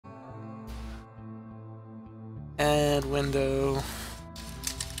Add window,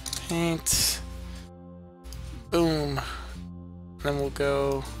 paint, boom. Then we'll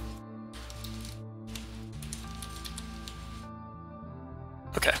go.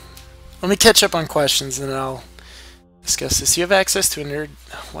 Okay. Let me catch up on questions and then I'll discuss this. You have access to a nerd.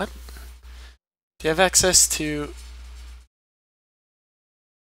 What? Do you have access to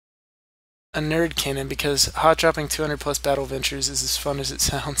a nerd cannon? Because hot dropping 200 plus battle ventures is as fun as it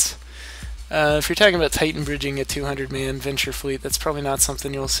sounds. If you're talking about Titan bridging a 200-man venture fleet, that's probably not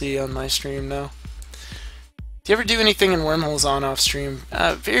something you'll see on my stream now. Do you ever do anything in wormholes on off stream?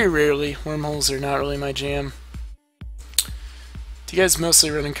 Very rarely. Wormholes are not really my jam. Do you guys mostly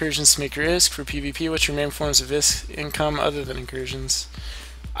run incursions to make risk for PvP? What's your main forms of income other than incursions?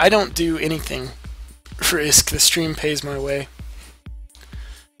 I don't do anything for risk. The stream pays my way.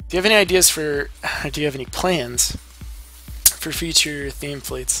 Do you have any ideas for, do you have any plans for future theme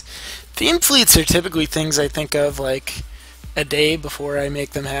fleets? Theme fleets are typically things I think of like a day before I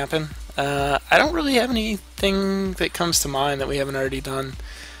make them happen. I don't really have anything that comes to mind that we haven't already done.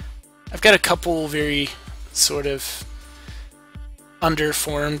 I've got a couple very sort of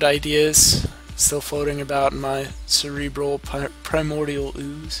underformed ideas still floating about in my cerebral primordial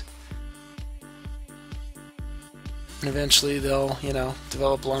ooze. And eventually they'll, you know,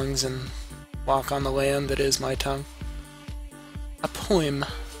 develop lungs and walk on the land that is my tongue. A poem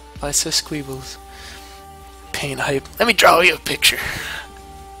by Squeebles. Paint hype. Let me draw you a picture.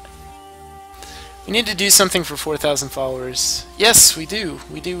 We need to do something for 4,000 followers. Yes, we do.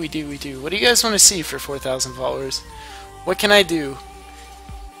 We do. What do you guys want to see for 4,000 followers? What can I do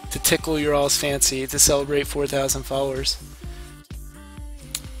to tickle your all's fancy to celebrate 4,000 followers?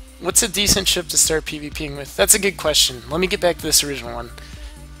 What's a decent ship to start PvPing with? That's a good question. Let me get back to this original one.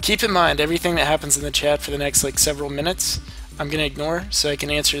 Keep in mind, everything that happens in the chat for the next like several minutes, I'm going to ignore so I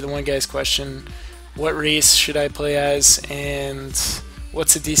can answer the one guy's question. What race should I play as, and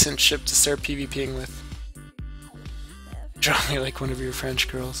what's a decent ship to start PvPing with? Draw me like one of your French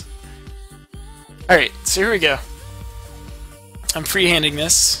girls. Alright, so here we go. I'm freehanding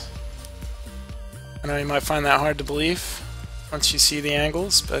this. I know you might find that hard to believe once you see the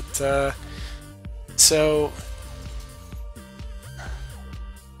angles, but so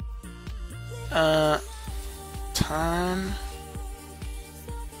time.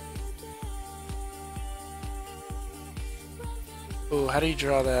 Oh, how do you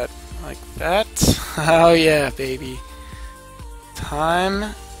draw that? Like that? Oh yeah, baby.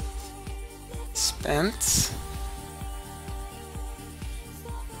 Time spent.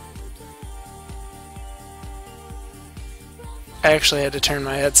 I actually had to turn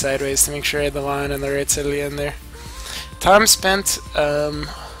my head sideways to make sure I had the line on the right side of the end there. Time spent,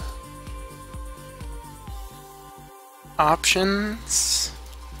 options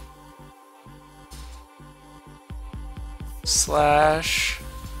slash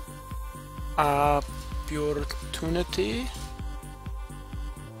opportunity.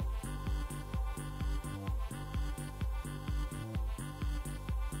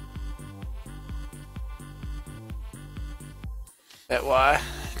 That Y.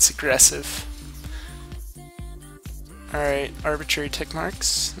 It's aggressive. Alright, arbitrary tick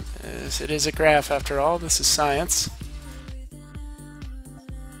marks. It is a graph after all. This is science.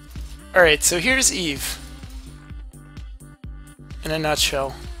 Alright, so here's Eve. In a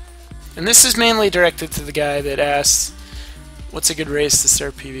nutshell. And this is mainly directed to the guy that asks, what's a good race to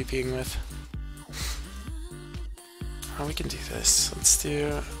start PvPing with? Oh, we can do this. Let's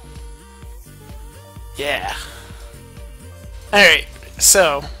do... Yeah. Alright,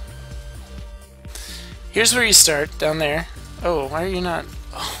 so here's where you start, down there. Oh, why are you not...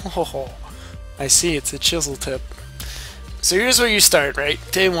 Oh, I see, it's a chisel tip. So here's where you start, right?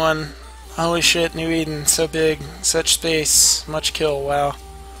 Day 1. Holy shit, New Eden, so big, such space, much kill, wow.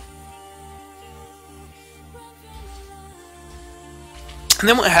 And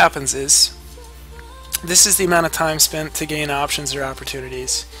then what happens is, this is the amount of time spent to gain options or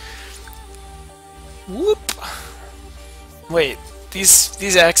opportunities. Whoop! Wait,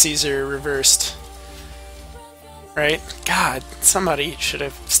 these axes are reversed. Right? God, somebody should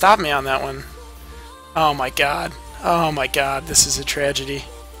have stopped me on that one. Oh my god. Oh my god, this is a tragedy.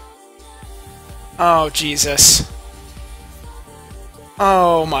 Oh, Jesus.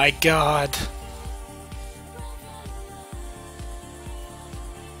 Oh my god.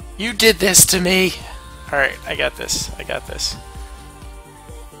 You did this to me! Alright, I got this. I got this.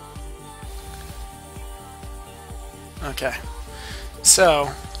 Okay. So...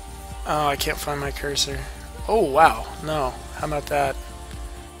 Oh, I can't find my cursor. Oh, wow. No. How about that?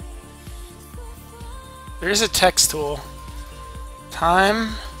 There's a text tool.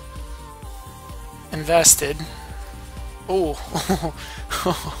 Time... invested Oh,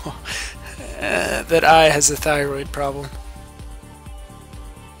 that eye has a thyroid problem.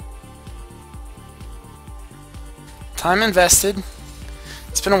 Time invested.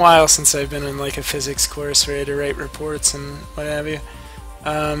 It's been a while since I've been in like a physics course where I had to write reports and what have you.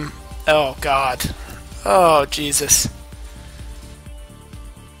 Oh God. Oh Jesus.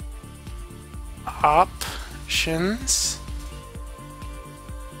 Options.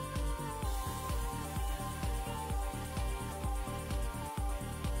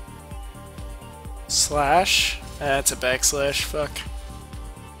 Slash. That's a backslash. Fuck.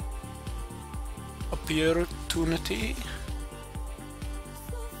 Opportunity.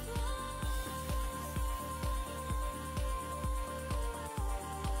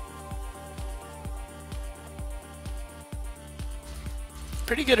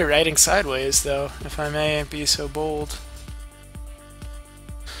 Pretty good at writing sideways, though, if I may be so bold.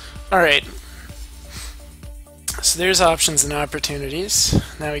 Alright. So there's options and opportunities.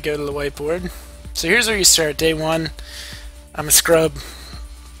 Now we go to the whiteboard. So here's where you start. Day one. I'm a scrub.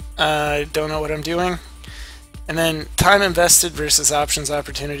 I don't know what I'm doing. And then time invested versus options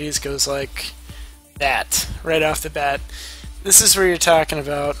opportunities goes like that, right off the bat. This is where you're talking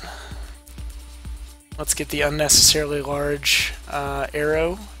about. Let's get the unnecessarily large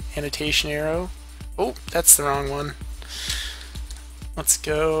arrow, annotation arrow. Oh, that's the wrong one. Let's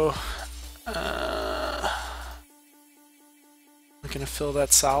go. I'm gonna fill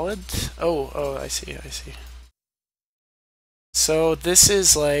that solid. Oh, I see. So this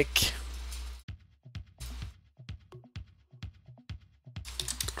is like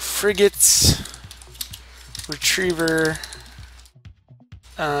frigates, retriever,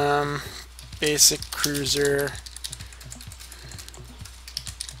 basic cruiser,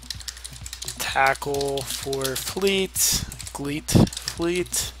 tackle for fleet,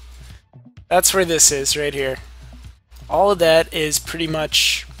 fleet. That's where this is, right here. All of that is pretty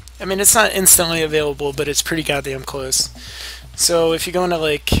much, I mean, it's not instantly available, but it's pretty goddamn close. So if you go into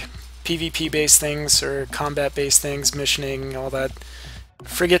like PvP-based things or combat-based things, missioning, all that,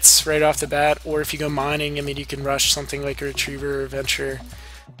 frigates right off the bat, or if you go mining, I mean, you can rush something like a retriever or venture.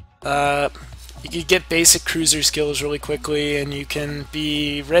 You can get basic cruiser skills really quickly, and you can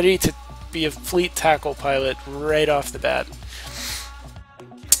be ready to be a fleet tackle pilot right off the bat.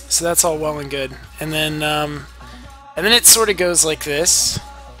 So that's all well and good. And then it sort of goes like this,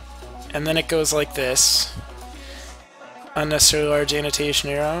 and then it goes like this. Unnecessarily large annotation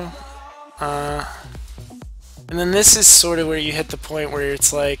arrow. And then this is sort of where you hit the point where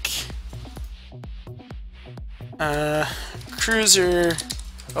it's like cruiser.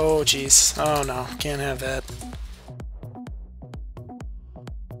 Oh jeez. Oh no, can't have that.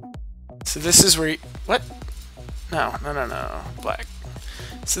 So this is where you, what? No. Black.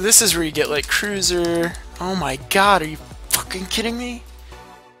 So this is where you get like cruiser. Oh my god, are you fucking kidding me?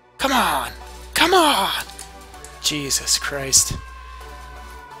 Come on! Come on! Jesus Christ.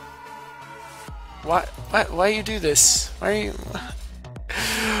 Why you do this? Why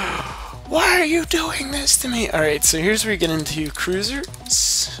are you doing this to me? Alright, so here's where you get into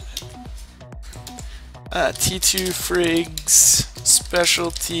cruisers. T2 frigs,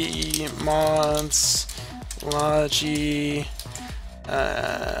 specialty mods, logi,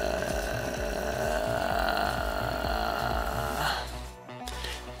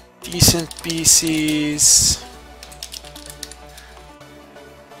 decent BCs.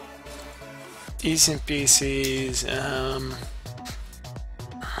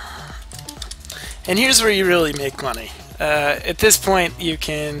 And here's where you really make money. At this point, you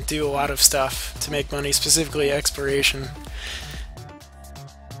can do a lot of stuff to make money, specifically exploration.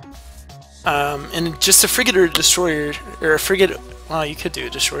 And just a frigate or a destroyer, or a frigate, well, you could do a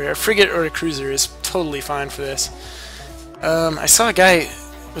destroyer. A frigate or a cruiser is totally fine for this. I saw a guy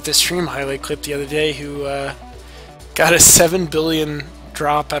with a stream highlight clip the other day who got a 7 billion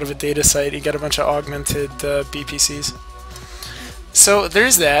drop out of a data site. He got a bunch of augmented BPCs. So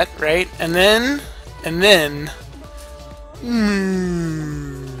there's that, right? And then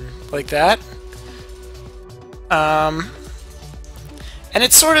like that. And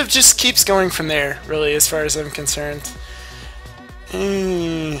it sort of just keeps going from there, really, as far as I'm concerned.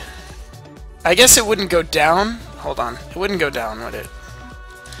 I guess it wouldn't go down. Hold on. It wouldn't go down, would it?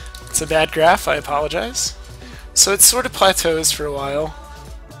 It's a bad graph, I apologize. So it sort of plateaus for a while.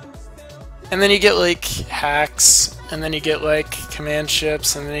 And then you get like hacks, and then you get like command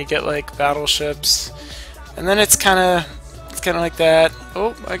ships, and then you get like battleships. And then it's kinda like that.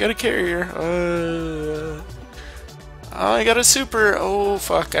 Oh, I got a carrier. Oh, I got a super. Oh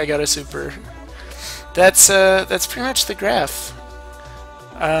fuck, I got a super. That's pretty much the graph.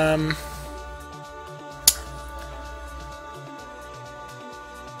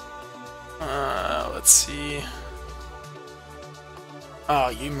 let's see. Oh,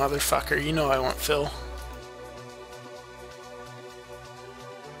 you motherfucker. You know I want Phil.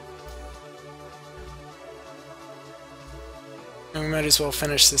 We might as well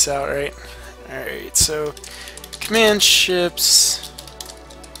finish this out, right? Alright, so command ships,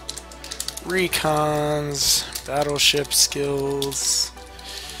 recons, battleship skills,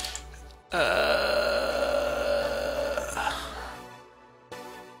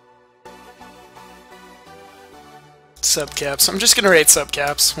 subcaps. I'm just going to rate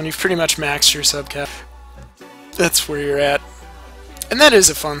subcaps. When you've pretty much maxed your subcap, that's where you're at. And that is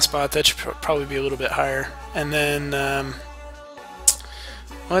a fun spot. That should probably be a little bit higher. And then,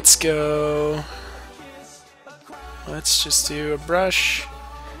 let's go... Let's just do a brush,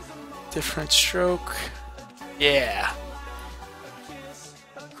 different stroke. Yeah.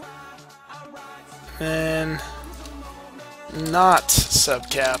 And not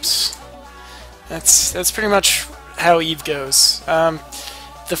subcaps. That's pretty much how Eve goes.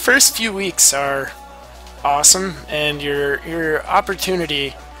 The first few weeks are awesome, and your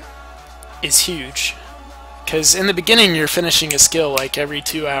opportunity is huge. Because in the beginning, you're finishing a skill like every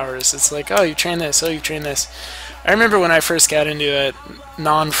 2 hours. It's like, oh, you train this, oh, you train this. I remember when I first got into a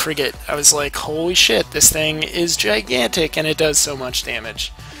non-frigate, I was like, holy shit, this thing is gigantic, and it does so much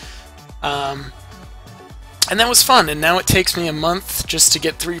damage. And that was fun, and now it takes me a month just to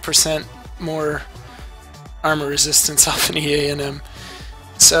get 3% more armor resistance off an EA&M.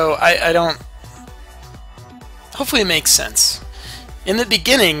 So I don't... Hopefully it makes sense. In the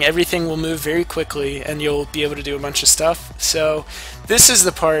beginning, everything will move very quickly, and you'll be able to do a bunch of stuff. So this is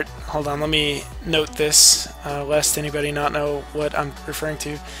the part... Hold on, let me note this, lest anybody not know what I'm referring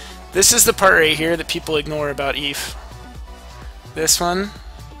to. This is the part right here that people ignore about Eve. This one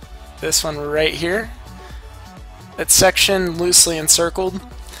right here. That section loosely encircled.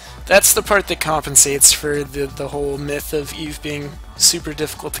 That's the part that compensates for the whole myth of Eve being super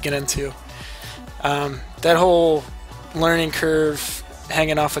difficult to get into. That whole learning curve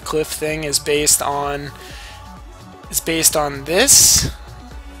hanging off a cliff thing is based on this,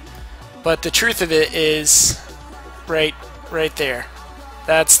 but the truth of it is right there.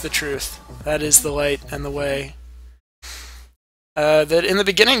 That's the truth. That is the light and the way. That in the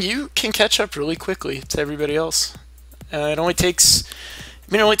beginning you can catch up really quickly to everybody else. It only takes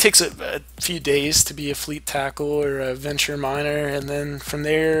a few days to be a fleet tackle or a venture miner, and then from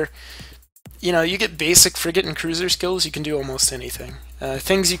there, you know, you get basic frigate and cruiser skills, you can do almost anything.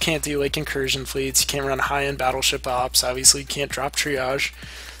 Things you can't do, like incursion fleets, you can't run high-end battleship ops, obviously you can't drop triage.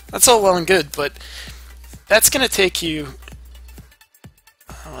 That's all well and good, but that's going to take you...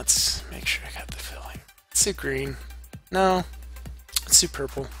 let's make sure I got the fill here. Let's do green. No, let's do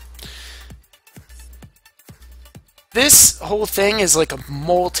purple. This whole thing is like a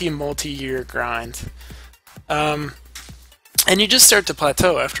multi-year grind. And you just start to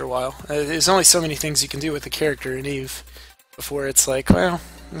plateau after a while. There's only so many things you can do with a character in Eve before it's like, well,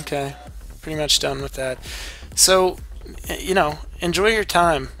 okay, pretty much done with that. So, you know, enjoy your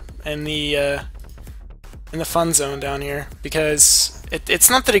time in the fun zone down here, because it's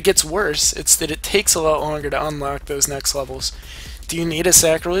not that it gets worse, it's that it takes a lot longer to unlock those next levels. Do you need a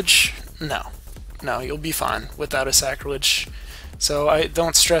sacrilege? No. No, you'll be fine without a sacrilege. So I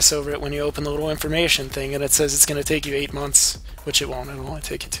don't stress over it when you open the little information thing and it says it's going to take you 8 months, which it won't. It'll only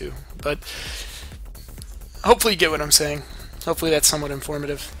take you 2. But hopefully you get what I'm saying. Hopefully that's somewhat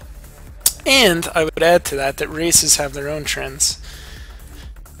informative. And I would add to that races have their own trends.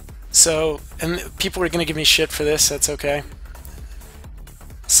 So, and people are going to give me shit for this, that's okay.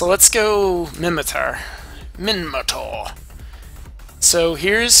 So let's go Minmatar. Minmatar. So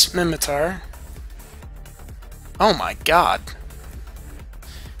here's Minmatar. Oh my god.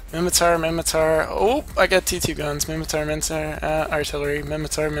 Minmatar. Oh, I got T2 guns. Minmatar, artillery.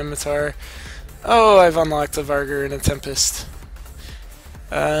 Minmatar. Oh, I've unlocked a Vargur and a Tempest.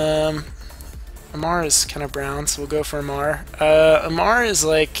 Amar is kind of brown, so we'll go for Amar. Amar is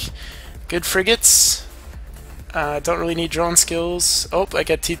like good frigates. Don't really need drone skills. Oh, I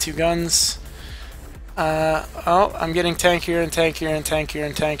got T2 guns. Oh, I'm getting tankier and tankier and tankier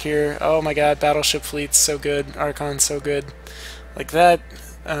and tankier. Oh my god, battleship fleets, so good. Archon's so good. Like that.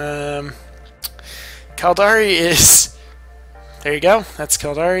 Caldari is... There you go, that's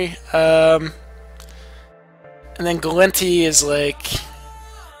Caldari. And then Galenti is like...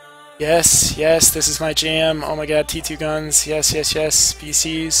 Yes, this is my jam. Oh my god, T2 guns. Yes.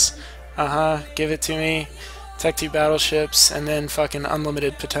 BCs. Give it to me. Tech 2 battleships, and then fucking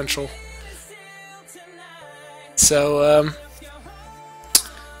unlimited potential. So,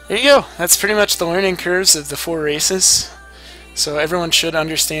 there you go. That's pretty much the learning curves of the 4 races. So everyone should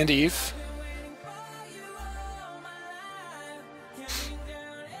understand Eve.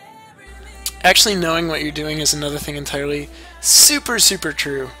 Actually knowing what you're doing is another thing entirely. Super, super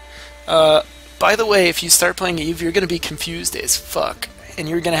true. By the way, if you start playing Eve, you're going to be confused as fuck. And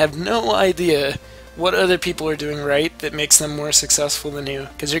you're going to have no idea what other people are doing right that makes them more successful than you.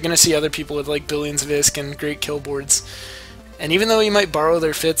 Because you're going to see other people with like billions of ISK and great kill boards. And even though you might borrow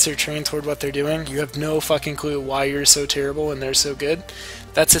their fits or train toward what they're doing, you have no fucking clue why you're so terrible and they're so good.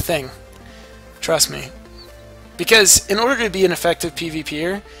 That's a thing. Trust me. Because in order to be an effective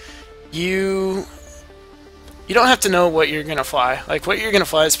PvPer, you don't have to know what you're going to fly. Like, what you're going to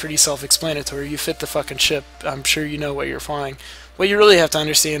fly is pretty self-explanatory. You fit the fucking ship. I'm sure you know what you're flying. What you really have to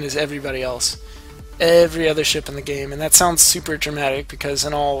understand is everybody else. Every other ship in the game. And that sounds super dramatic because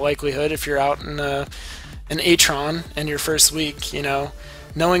in all likelihood, if you're out in an Atron in your first week, you know,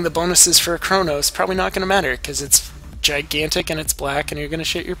 knowing the bonuses for a Chronos probably not going to matter because it's gigantic and it's black and you're going to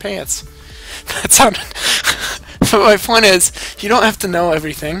shit your pants. That sounded... But my point is, you don't have to know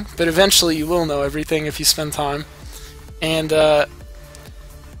everything, but eventually you will know everything if you spend time. And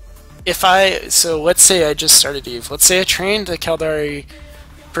so let's say I just started Eve. Let's say I trained a Caldari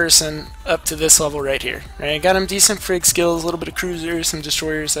person up to this level right here. Right? I got him decent frig skills, a little bit of cruisers, some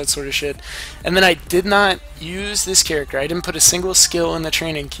destroyers, that sort of shit. And then I did not use this character. I didn't put a single skill in the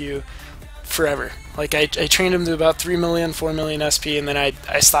training queue forever. Like I trained him to about 3 million, 4 million SP, and then I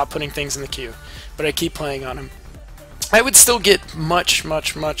stopped putting things in the queue. But I keep playing on him. I would still get much,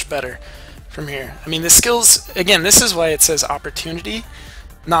 much, much better from here. I mean, the skills, again, this is why it says opportunity,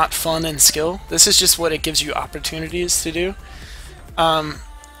 not fun and skill. This is just what it gives you opportunities to do.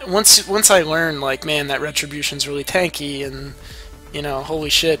 Once I learn, like, man, that Retribution's really tanky, and, you know, holy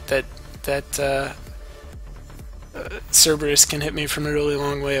shit, that Cerberus can hit me from a really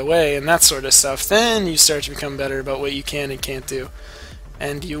long way away, and that sort of stuff, then you start to become better about what you can and can't do.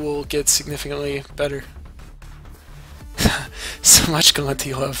 And you will get significantly better. So much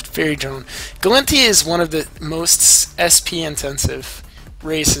Galenti loved. Very drawn. Galenti is one of the most SP intensive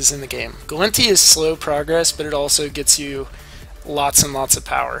races in the game. Galenti is slow progress, but it also gets you lots and lots of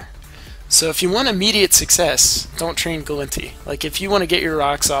power. So if you want immediate success, don't train Galenti. Like, if you want to get your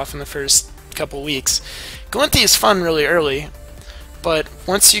rocks off in the first couple weeks, Galenti is fun really early, but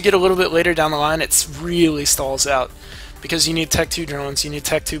once you get a little bit later down the line, it really stalls out. Because you need Tech 2 drones, you need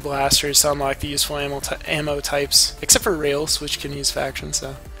Tech 2 blasters to unlock the useful ammo types, except for rails, which can use faction,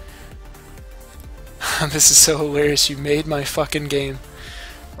 so. This is so hilarious, you made my fucking game.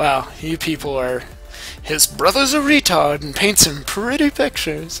 Wow, you people are... His brother's a retard and paints him pretty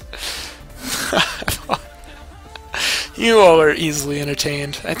pictures. You all are easily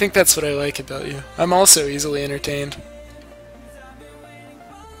entertained. I think that's what I like about you. I'm also easily entertained.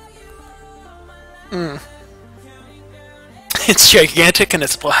 It's gigantic and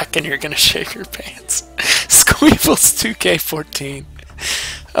it's black and you're gonna shake your pants. Squeebles 2K14.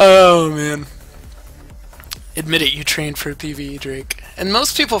 Oh man. Admit it, you trained for PvE, Drake. And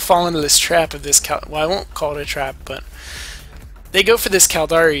most people fall into this trap of this well, I won't call it a trap, but they go for this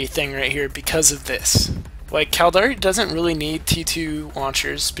Caldari thing right here because of this. Like, Caldari doesn't really need T2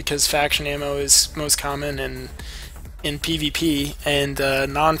 launchers because faction ammo is most common in PvP, and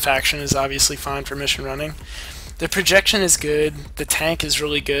non-faction is obviously fine for mission running. The projection is good, the tank is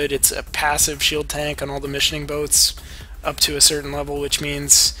really good, it's a passive shield tank on all the missioning boats up to a certain level, which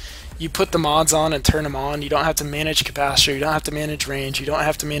means you put the mods on and turn them on, you don't have to manage capacitor, you don't have to manage range, you don't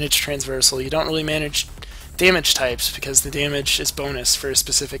have to manage transversal, you don't really manage damage types because the damage is bonus for a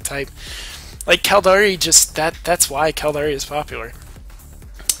specific type. Like Caldari, just that's why Caldari is popular.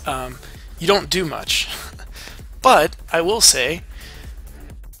 You don't do much. But I will say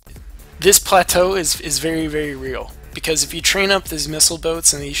this plateau is very, very real, because if you train up these missile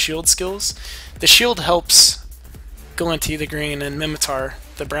boats and these shield skills, the shield helps Galenti, the green, and Mimitar,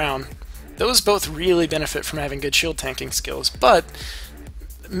 the brown. Those both really benefit from having good shield tanking skills, but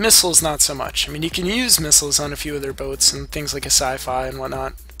missiles not so much. I mean, you can use missiles on a few of their boats and things like a sci-fi and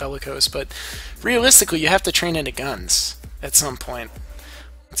whatnot, bellicose, but realistically you have to train into guns at some point.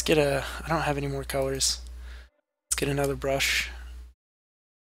 Let's get a... I don't have any more colors. Let's get another brush.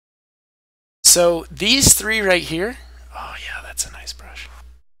 So these three right here, oh yeah, that's a nice brush.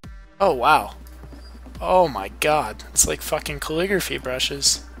 Oh wow. Oh my god, it's like fucking calligraphy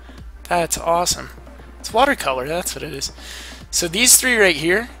brushes. That's awesome. It's watercolor, that's what it is. So these three right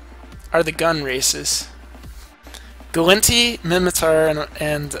here are the gun races. Galenti, Mimitar,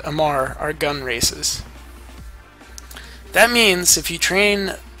 and Amar are gun races. That means if you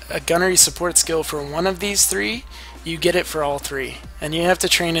train a gunnery support skill for one of these three, you get it for all three. And you have to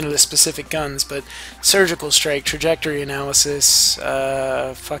train into the specific guns, but surgical strike, trajectory analysis,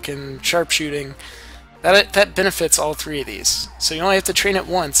 fucking sharpshooting, That benefits all three of these. So you only have to train it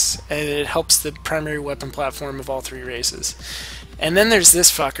once, and it helps the primary weapon platform of all three races. And then there's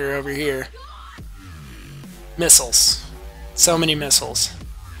this fucker over here. Missiles. So many missiles.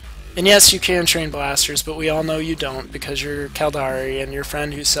 And yes, you can train blasters, but we all know you don't because you're Caldari and your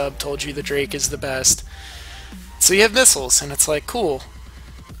friend who subbed told you the Drake is the best. So you have missiles, and it's like, cool.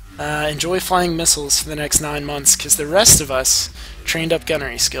 Enjoy flying missiles for the next 9 months because the rest of us trained up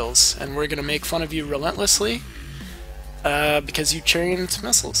gunnery skills, and we're going to make fun of you relentlessly because you trained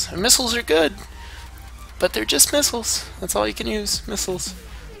missiles. And missiles are good, but they're just missiles. That's all you can use, missiles.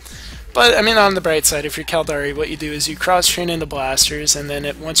 But, I mean, on the bright side, if you're Caldari, what you do is you cross-train into blasters, and then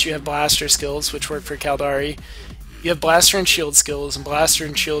once you have blaster skills, which work for Caldari, you have blaster and shield skills, and blaster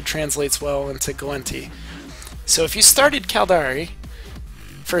and shield translates well into Galenti. So if you started Caldari,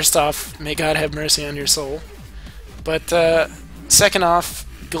 first off, may God have mercy on your soul. But second off,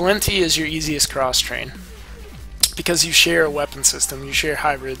 Galenti is your easiest cross-train because you share a weapon system, you share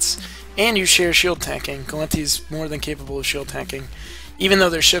hybrids, and you share shield tanking. Galenti is more than capable of shield tanking. Even though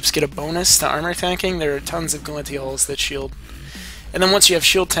their ships get a bonus to armor tanking, there are tons of Galenti hulls that shield. And then once you have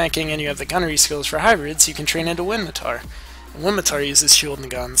shield tanking and you have the gunnery skills for hybrids, you can train into Winmatar. And Winmatar uses shield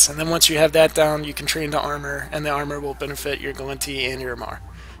and guns. And then once you have that down, you can train to armor, and the armor will benefit your Galenti and your Amar.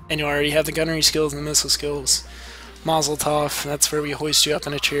 And you already have the gunnery skills and the missile skills. Mazel tov, that's where we hoist you up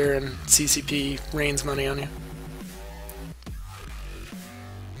in a chair and CCP rains money on you.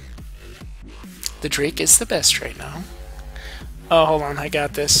 The Drake is the best right now. Oh, hold on, I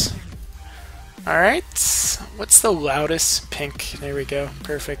got this. Alright, what's the loudest pink? There we go,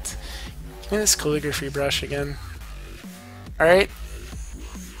 perfect. Give me this calligraphy brush again. Alright.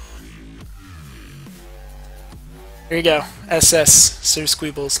 There you go, SS, Sir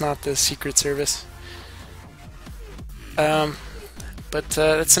Squeebles, not the Secret Service. But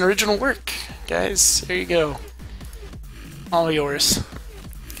it's an original work, guys. There you go. All yours.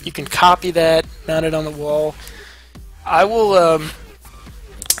 You can copy that, mount it on the wall. I will,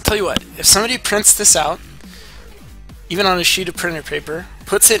 tell you what, if somebody prints this out, even on a sheet of printer paper,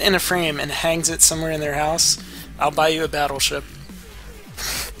 puts it in a frame and hangs it somewhere in their house, I'll buy you a battleship.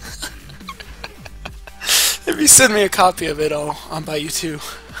 If you send me a copy of it, I'll buy you two.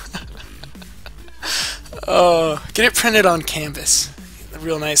 Get it printed on canvas. A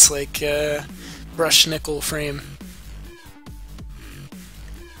real nice, like, brushed nickel frame.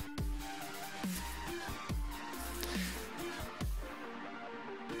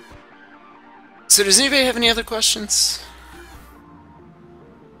 So does anybody have any other questions?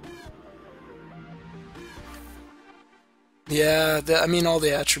 Yeah, I mean all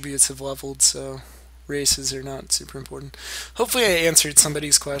the attributes have leveled, so races are not super important. Hopefully I answered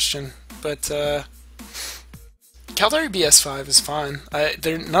somebody's question, but Caldari BS5 is fine.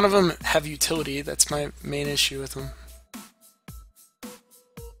 None of them have utility, that's my main issue with them.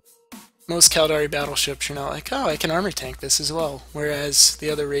 Most Caldari battleships, you're not like, oh, I can armor tank this as well, whereas the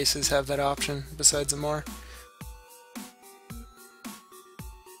other races have that option besides Amar.